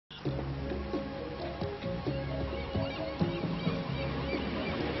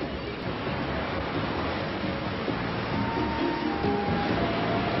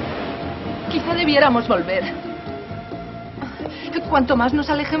Quizá debiéramos volver. Cuanto más nos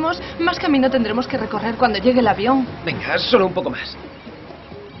alejemos, más camino tendremos que recorrer cuando llegue el avión. Venga, solo un poco más.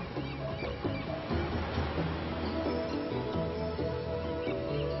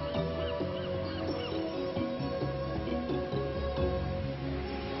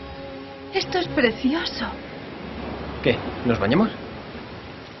 Esto es precioso. ¿Qué? ¿Nos bañamos?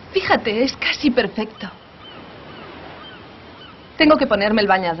 Fíjate, es casi perfecto. Tengo que ponerme el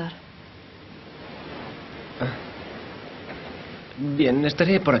bañador. Bien,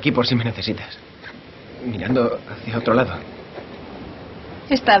 estaré por aquí por si me necesitas. Mirando hacia otro lado.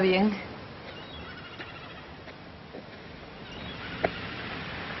 Está bien.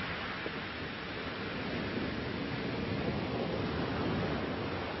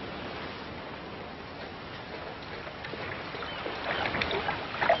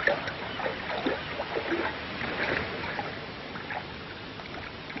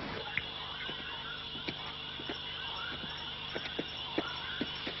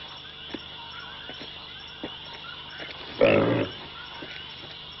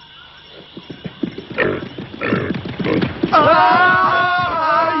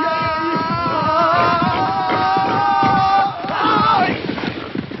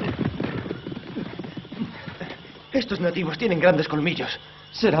 Estos nativos tienen grandes colmillos.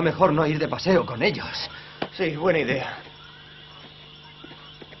 Será mejor no ir de paseo con ellos. Sí, buena idea.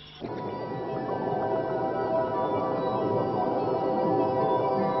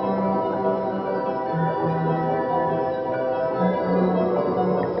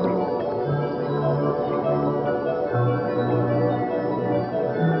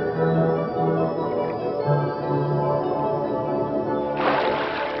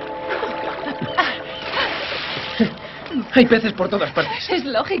 Hay peces por todas partes. Es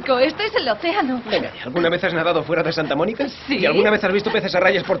lógico, esto es el océano. Venga, ¿alguna vez has nadado fuera de Santa Mónica? Sí. ¿Y alguna vez has visto peces a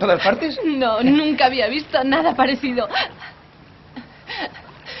rayas por todas partes? No, nunca había visto nada parecido.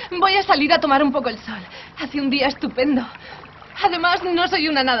 Voy a salir a tomar un poco el sol. Hace un día estupendo. Además, no soy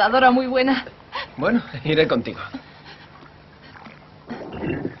una nadadora muy buena. Bueno, iré contigo.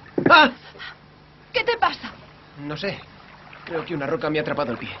 ¡Ah! ¿Qué te pasa? No sé. Creo que una roca me ha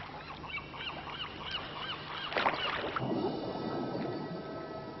atrapado el pie.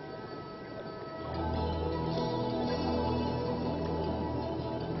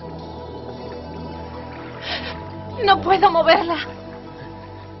 No puedo moverla.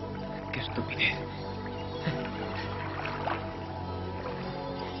 Qué estupidez.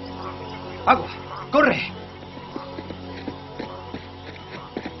 ¡Agua! ¡Corre!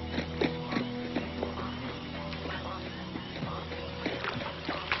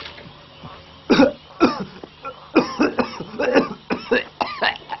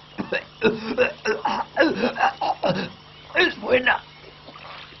 Es buena.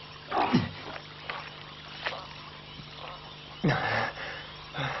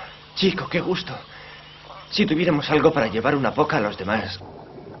 Chico, qué gusto. Si tuviéramos algo para llevar una poca a los demás.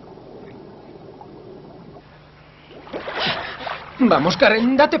 Vamos,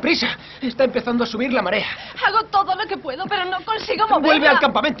 Karen, date prisa. Está empezando a subir la marea. Hago todo lo que puedo, pero no consigo moverla. Vuelve al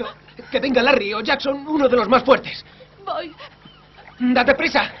campamento. Que venga Larry o Jackson, uno de los más fuertes. Voy. ¡Date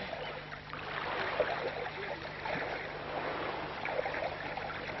prisa!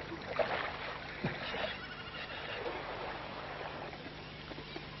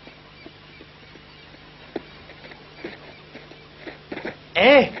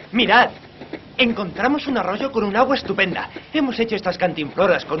 Mirad. Encontramos un arroyo con un agua estupenda. Hemos hecho estas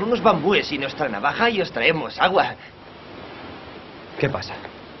cantimploras con unos bambúes y nuestra navaja y os traemos agua. ¿Qué pasa?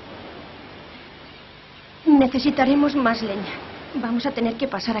 Necesitaremos más leña. Vamos a tener que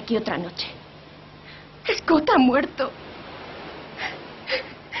pasar aquí otra noche. Scott ha muerto.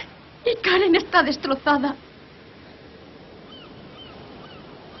 Y Karen está destrozada.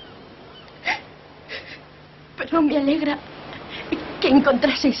 Pero me alegra que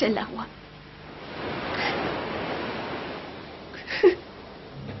encontraseis el agua.